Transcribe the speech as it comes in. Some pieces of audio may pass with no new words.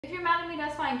If you're mad at me,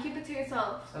 that's fine. Keep it to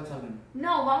yourself. Stop talking to me.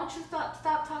 No, why don't you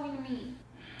stop talking to me?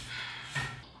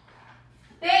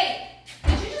 Babe,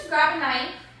 did you just grab a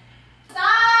knife?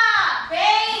 Stop,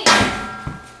 babe!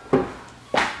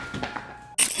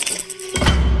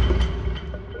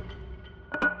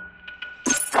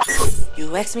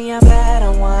 You ask me how bad I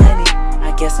want it,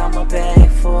 I guess I'ma beg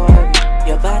for it.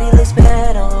 Your body looks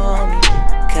better on me,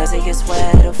 cause it gets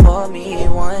wetter for me.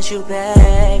 Once you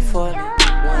beg for me,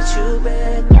 once you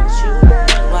beg,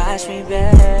 watch me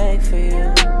beg for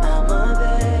you. I'ma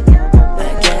beg,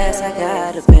 I guess I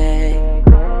gotta beg.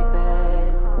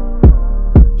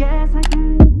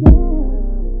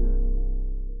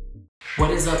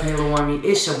 What is up, Halo Army?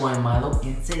 It's your boy Milo,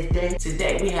 and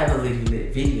today we have a little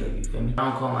lit video, you feel me? I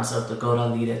don't call myself the GOAT,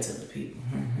 I'll leave that to the people.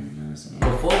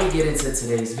 Before we get into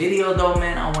today's video though,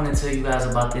 man, I want to tell you guys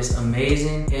about this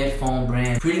amazing headphone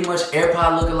brand. Pretty much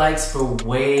AirPod lookalikes for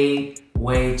way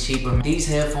cheaper. These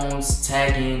headphones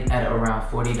tag in at around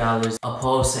 $40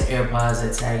 opposed to AirPods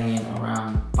that tag in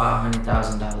around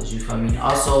 $500,000, you feel me?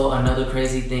 Also, another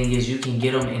crazy thing is you can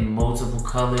get them in multiple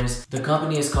colors. The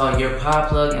company is called Your Pod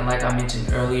Plug, and like I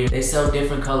mentioned earlier, they sell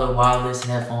different color wireless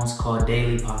headphones called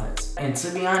Daily Pods. And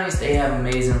to be honest, they have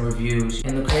amazing reviews.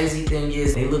 And the crazy thing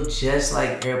is they look just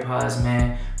like AirPods,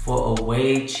 man, for a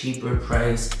way cheaper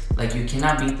price. Like, you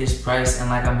cannot beat this price. And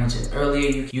like I mentioned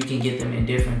earlier, you can get them in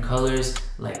different colors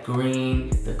like green,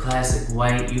 the classic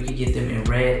white. You can get them in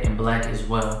red and black as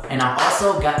well. And I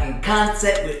also got in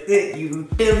contact with it, you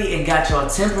feel me, and got y'all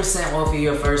 10% off of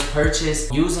your first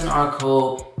purchase using our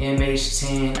code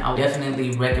MH10. I would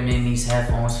definitely recommend these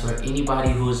headphones for anybody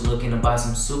who is looking to buy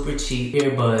some super cheap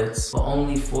earbuds for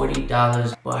only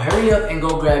 $40. But hurry up and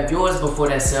go grab yours before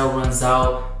that sale runs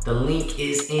out. The link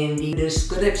is in the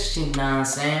description, you know what I'm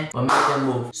saying? But make that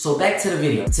move. So back to the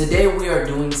video. Today we are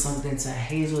doing something to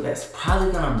Hazel that's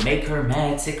probably gonna make her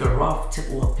mad, tick her off,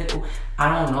 tickle her pickle.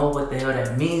 I don't know what the hell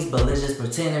that means, but let's just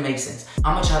pretend it makes sense.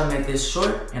 I'm gonna try to make this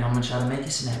short and I'm gonna try to make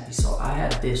it snappy. So I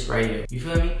have this right here. You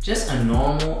feel me? Just a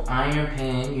normal iron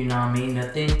pan, you know what I mean?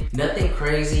 Nothing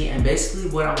crazy. And basically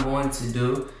what I'm going to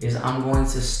do is I'm going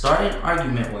to start an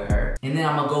argument with her. And then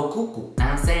I'm gonna go cuckoo. You know what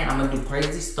I'm saying? I'm gonna do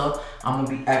crazy stuff. I'm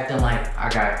gonna be acting like I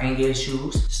got anger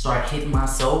issues. Start hitting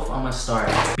myself. I'm gonna start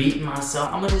beating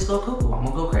myself. I'm gonna just go cuckoo. I'm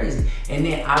gonna go crazy. And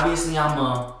then obviously I'm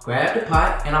gonna grab the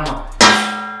pot and I'm gonna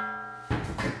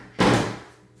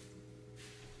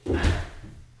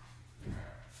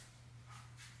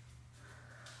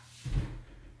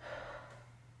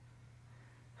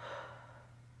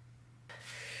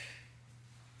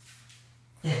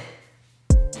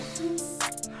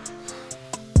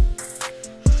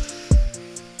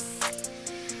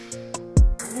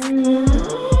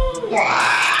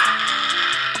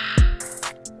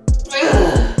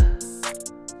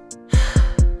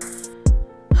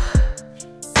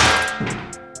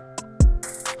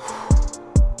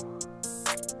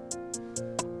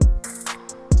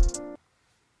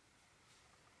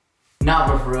Nah,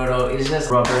 but for real though, it's just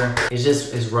rubber.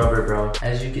 It's rubber, bro.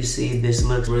 As you can see, this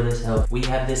looks real as hell. We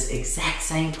have this exact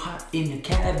same pot in the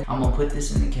cabinet. I'm gonna put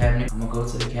this in the cabinet. I'm gonna go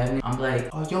to the cabinet. I'm like,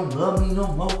 oh, you don't love me no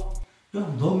more. You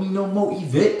don't love me no more,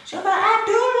 Yvette. She's like, I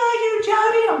do love you,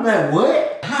 Jody. I'm like,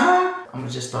 what? Huh? I'm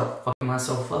gonna just start fucking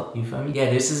myself up, you feel me? Yeah,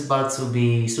 this is about to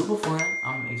be super fun.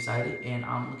 I'm excited and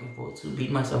I'm looking forward to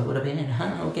beating myself with a pen.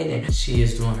 Okay then. She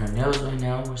is doing her nails right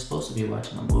now. We're supposed to be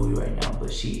watching a movie right now,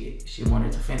 but she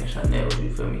wanted to finish her nails,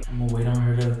 you feel me? I'm gonna wait on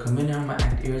her to come in there. I'm gonna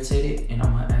act irritated and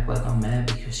I'm gonna act like I'm mad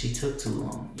because she took too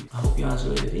long. I hope y'all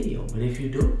enjoyed the video, but if you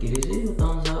do, give this video a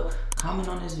thumbs up. Comment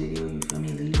on this video, you feel me?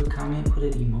 Leave a comment, put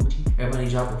an emoji. Everybody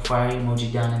drop a fire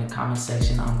emoji down in the comment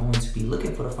section. I'm going to be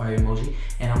looking for the fire emoji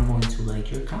and I'm going to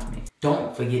like your comment.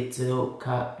 Don't forget to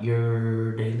cop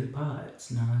your daily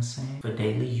pods, know what I'm saying? For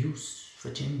daily use,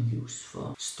 for gym use,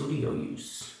 for studio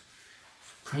use,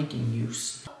 for pranking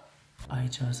use.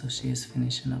 Alright y'all, so she is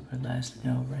finishing up her last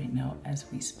nail right now as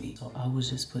we speak. So I was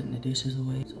just putting the dishes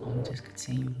away. So I'm gonna just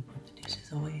continue to put the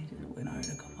dishes away and wait on her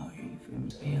to come out here, you feel me?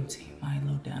 MGMT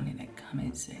Milo down in that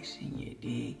comment section, yeah,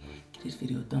 dig. Give this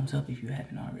video a thumbs up if you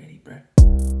haven't already, bruh.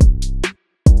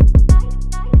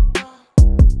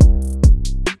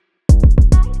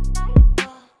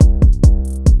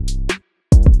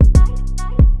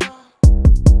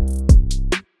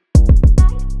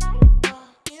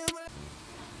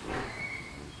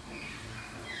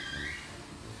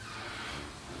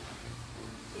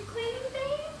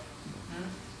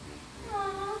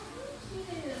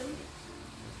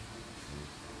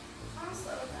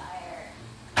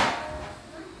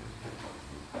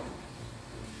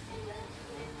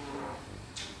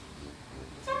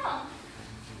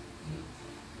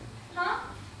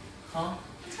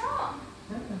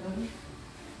 Nothing, baby.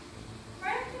 Why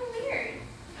are you weird?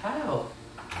 How?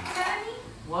 You mad at me?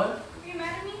 What? Are you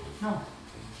mad at me? No.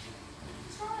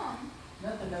 What's wrong?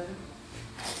 Nothing, baby.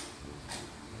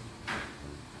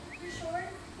 You sure?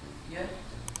 Yeah.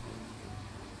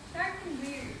 You're acting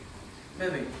weird.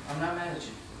 Baby, I'm not mad at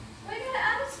you. Why you got an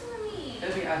attitude with me?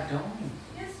 Baby, I don't.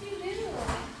 Yes, you do. You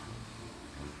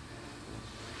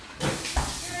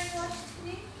ready to watch TV?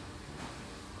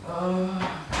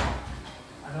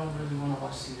 I don't really want to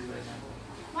watch TV right now.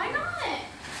 Why not?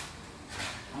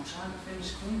 I'm trying to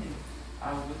finish cleaning.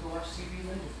 We can watch TV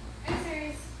later. Are you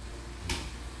serious?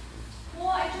 Well,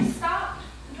 I just stopped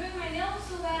doing my nails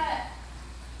so that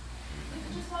we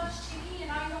could just watch TV, and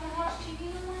now you don't want to watch TV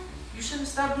anymore? You should have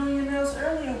stopped doing your nails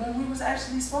earlier when we was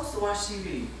actually supposed to watch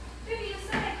TV. Baby, you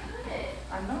said I could.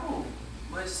 I know,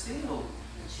 but still. What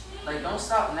you mean? Like, don't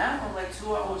stop now, like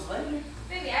 2 hours later.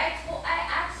 Baby, I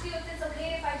asked you if it's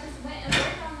okay if I just went and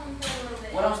worked on them for a little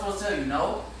bit. What I'm supposed to tell you,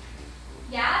 no?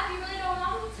 Yeah, if you really don't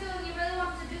want me to, and you really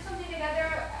want to do something together,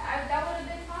 that would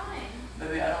have been fine.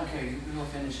 Baby, I don't care. You can go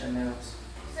finish your nails.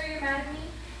 So you're mad at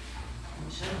me? I'm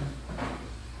chilling.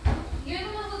 You're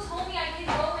the one who told me I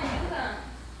could go and do them.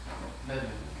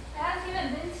 Baby. It hasn't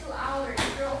even been 2 hours.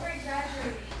 You're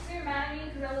over-exaggerating. So you're mad at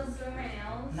me because I was doing my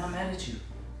nails? I'm not mad at you.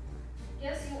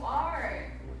 Yes, you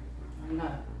are. I'm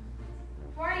not.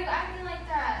 Why are you acting like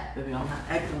that? Baby, I'm not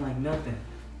acting like nothing.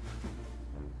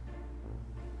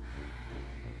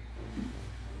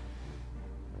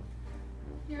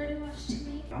 You already watched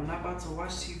TV? I'm not about to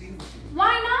watch TV with you.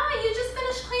 Why not? You just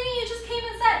finished cleaning. You just came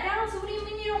and sat down. So what do you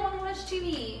mean you don't want to watch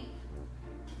TV?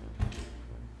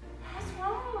 What's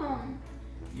wrong?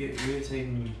 You're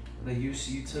irritating me. Like, you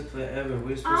took forever.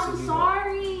 We're supposed to I'm be...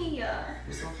 sorry.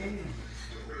 It's okay.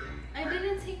 I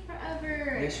didn't take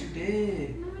forever. Yes, you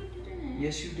did. No, I didn't.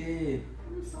 Yes, you did.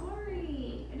 I'm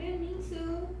sorry. I didn't mean to.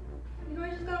 You know, I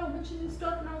just got a bunch of new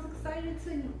stuff and I was excited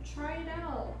to try it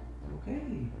out. Okay.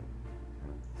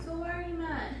 So why are you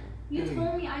mad? You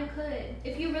told me I could.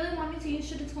 If you really wanted to, you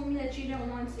should have told me that you didn't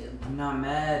want to. I'm not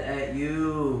mad at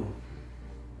you.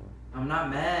 I'm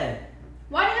not mad.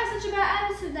 Why do you have such a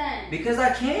bad attitude then? Because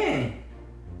I can.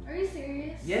 Are you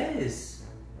serious? Yes.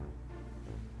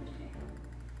 Okay.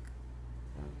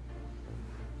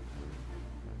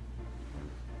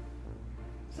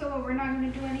 So what, we're not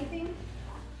gonna do anything?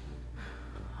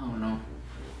 I don't know.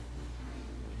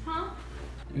 Huh?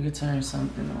 You could turn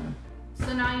something on.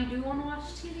 So now you do want to watch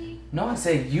TV? No, I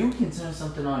said you can turn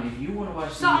something on if you want to watch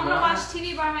TV. So I'm gonna watch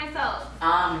TV by myself.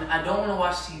 I don't want to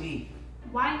watch TV.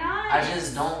 Why not? I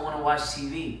just don't want to watch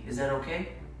TV. Is that okay?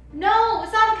 No,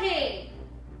 it's not okay.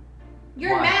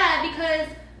 You're Why? mad because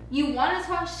you wanted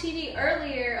to watch TV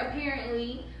earlier,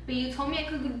 apparently, but you told me I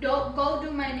could go do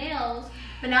my nails.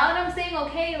 But now that I'm saying,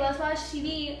 okay, let's watch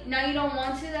TV, now you don't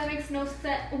want to? That makes no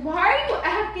sense. Why are you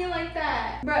acting like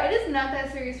that? Bro, it is not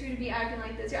that serious for you to be acting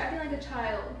like this. You're acting like a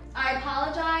child. I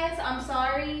apologize. I'm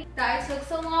sorry that I took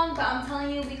so long, but I'm telling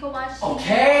you, we could watch TV.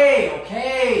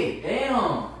 Okay.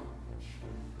 Damn.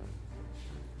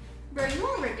 Bro, you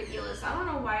are ridiculous. I don't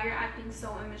know why you're acting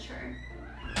so immature.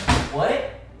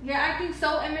 What? You're acting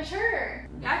so immature.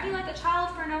 You're acting like a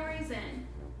child for no reason.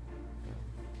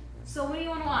 So what do you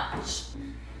want to watch?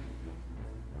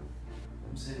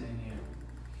 I'm sitting in here.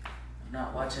 I'm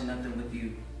not watching nothing with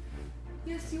you.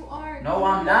 Yes, you are. No,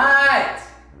 I'm not.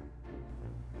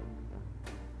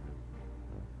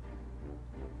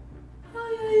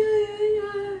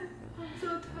 I'm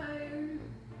so tired.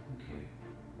 Okay.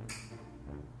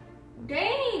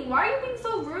 Dang, why are you being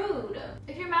so rude?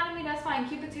 If you're mad at me, that's fine.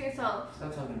 Keep it to yourself.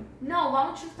 Stop talking to me. No, why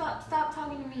don't you stop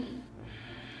talking to me?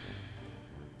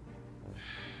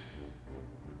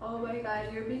 Oh my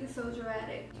god, you're being so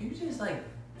dramatic. You just like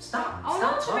stop. I want to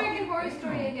watch talking. American Horror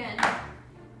Story again.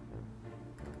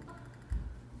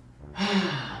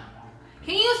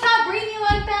 Can you stop breathing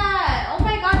like that? Oh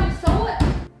my god, you're so...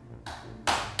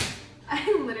 I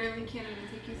literally can't even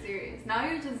take you serious. Now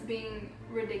you're just being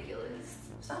ridiculous.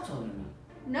 Stop talking to me.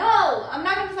 No, I'm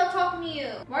not gonna stop talking to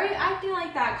you. Why are you acting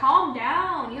like that? Calm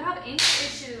down. You have anger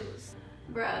issues.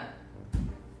 Bruh.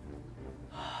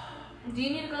 Do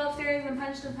you need to go upstairs and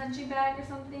punch the punching bag or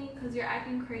something? Because you're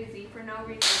acting crazy for no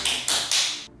reason.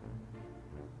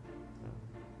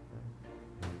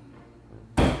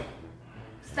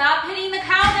 Stop hitting the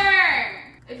counter!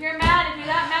 If you're mad, if you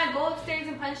got mad, go upstairs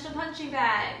and punch the punching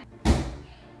bag.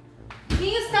 Can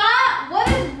you stop? What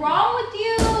is wrong with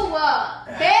you?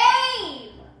 Babe!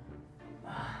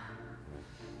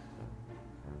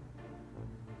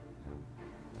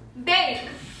 Babe!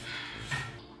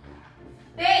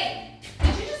 Babe!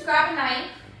 Did you just grab a knife?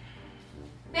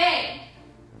 Babe!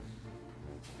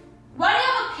 Why do you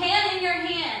have a pan in your hand?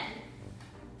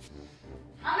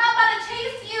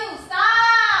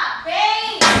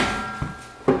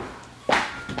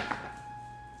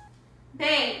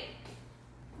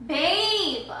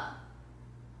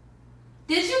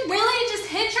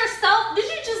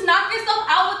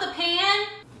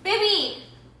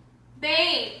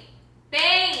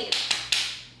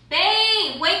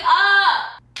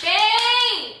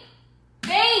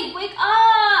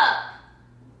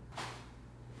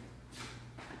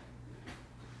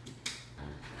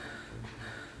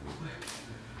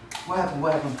 What happened?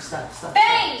 What happened? Stop.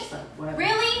 Babe! Stop. What happened?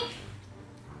 Really?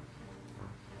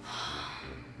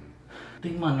 I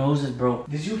think my nose is broke.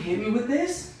 Did you hit me with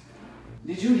this?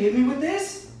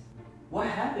 What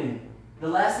happened? The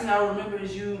last thing I remember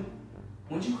is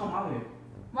when'd you come out here?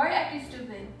 Why are you acting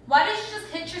stupid? Why did you just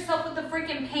hit yourself with the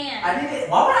freaking pan? I didn't.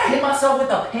 Why would I hit myself with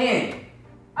a pan?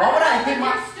 Why would I hit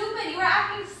my... You're stupid. You were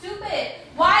acting stupid.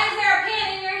 Why is there a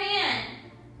pan in your hand?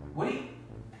 What do you...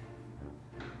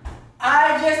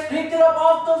 I just picked it up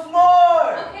off the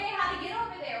floor. Okay, how to get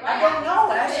over there? I don't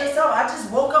know. Ask yourself. I just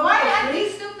woke up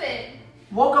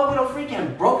with a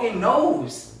freaking broken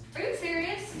nose. Are you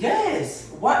serious? Yes.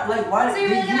 What? Like, why? So you're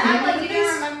really gonna act like you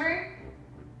didn't remember?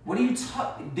 What are you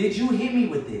talking? Did you hit me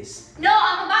with this? No,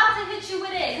 I'm about to hit you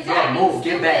with it. Yeah, move.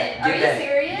 Get back. Are you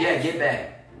serious? Yeah, get back.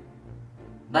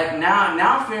 Like now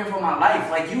I'm fearing for my life.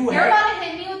 Like you're about to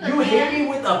hit me with a pan. You hit me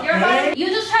with a pan? You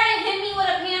just tried to hit me with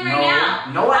a pan right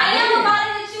now. No, I didn't. am about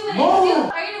to hit you with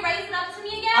it. Are you gonna raise it up to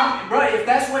me again? Bro, if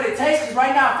that's what it takes, because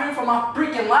right now I'm fearing for my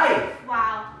freaking life.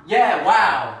 Wow. Yeah,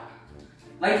 wow.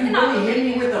 Like you really hit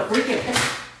me with a freaking pan.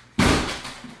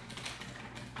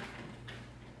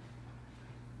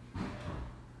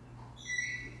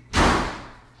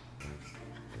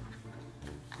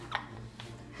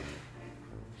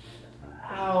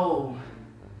 Ow.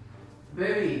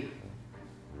 Baby.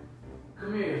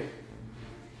 Come here.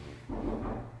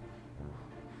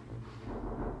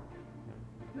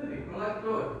 Baby, unlock the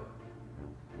door.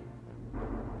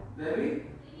 Baby?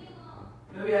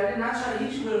 Baby, I did not try to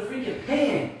hit you with a freaking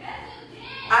pan.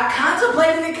 I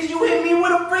contemplated it because you hit me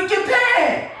with a freaking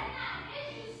pan.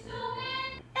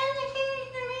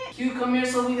 Q, come here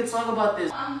so we can talk about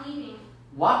this. I'm leaving.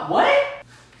 What?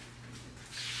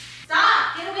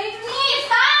 Stop! Get away from me!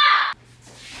 Stop!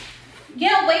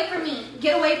 Get away from me!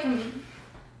 Get away from me!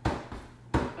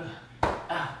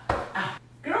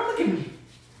 Girl, look at me.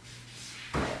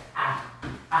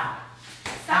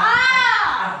 Stop!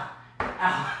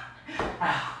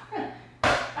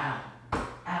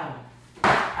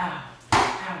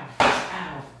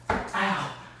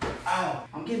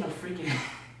 I'm getting a freaking...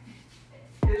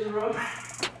 It's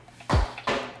rough.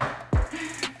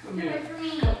 Come Get here. away from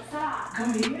me! Stop!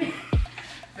 Come here.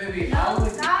 Baby, No,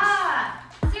 stop!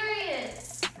 I'm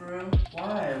serious. Bro,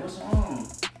 why? What's wrong?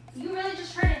 You really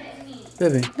just tried to hit me.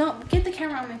 Baby. No, get the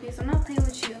camera on my face. I'm not playing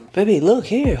with you. Baby, look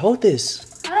here. Hold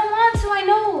this. I don't want to. I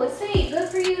know. It's fake. Good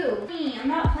for you. I'm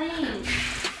not playing.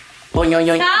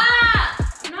 Boing.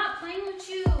 Stop! I'm not playing with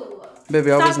you.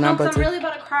 Baby, I was not about to. I'm really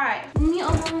about to cry. Leave me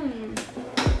alone.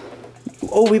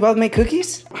 Oh, we about to make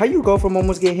cookies? How you go from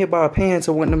almost getting hit by a pan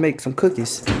to wanting to make some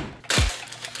cookies?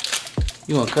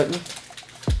 You gonna cut me?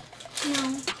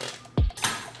 No.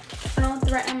 I don't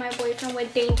threaten my boyfriend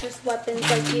with dangerous weapons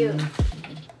like you.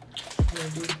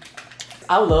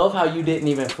 I love how you didn't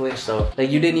even flinch though. Like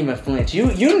you didn't even flinch. You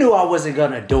knew I wasn't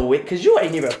gonna do it because you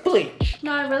ain't even flinch.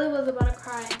 No, I really was about to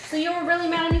cry. So you were really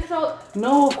mad at me because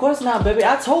No, of course not, baby.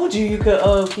 I told you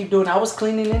could keep doing it. I was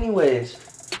cleaning anyways.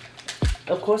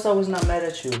 Of course I was not mad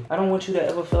at you. I don't want you to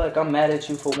ever feel like I'm mad at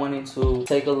you for wanting to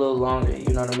take a little longer,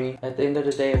 you know what I mean? At the end of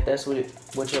the day, if that's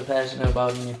what you're passionate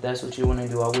about and if that's what you want to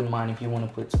do, I wouldn't mind if you want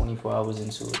to put 24 hours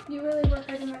into it. You really were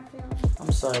hurting my feelings.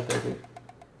 I'm sorry, baby.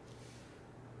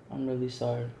 I'm really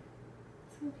sorry.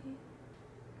 It's okay.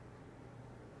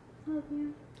 I love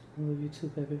you. I love you too,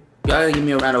 baby. Y'all gotta give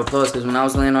me a round of applause because when I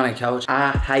was laying on the couch, I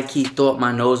high-key thought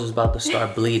my nose was about to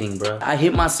start bleeding, bro. I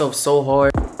hit myself so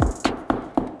hard.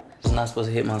 I'm not supposed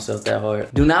to hit myself that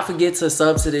hard. Do not forget to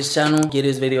sub to this channel. Give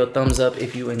this video a thumbs up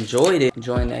if you enjoyed it.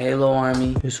 Join the Halo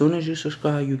army. As soon as you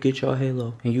subscribe, you get your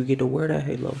Halo. And you get to wear that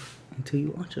Halo until you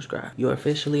unsubscribe. You're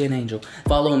officially an angel.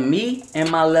 Follow me and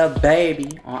my little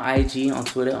baby on IG, on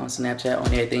Twitter, on Snapchat, on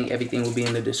everything. Everything will be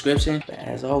in the description. But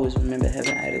as always, remember,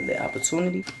 heaven added the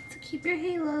opportunity To keep your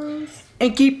halos.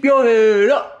 and keep your head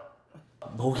up.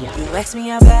 Booyah. You ask me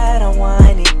how bad I'm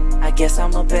whining, I guess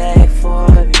I'ma beg for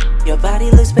it. Your body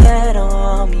looks better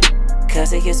on me,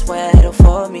 cause it gets wetter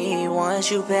for me. Once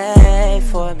you beg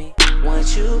for me,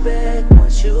 once you beg,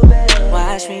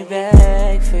 watch me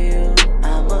beg for you.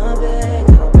 I'ma beg,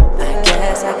 I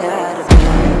guess I gotta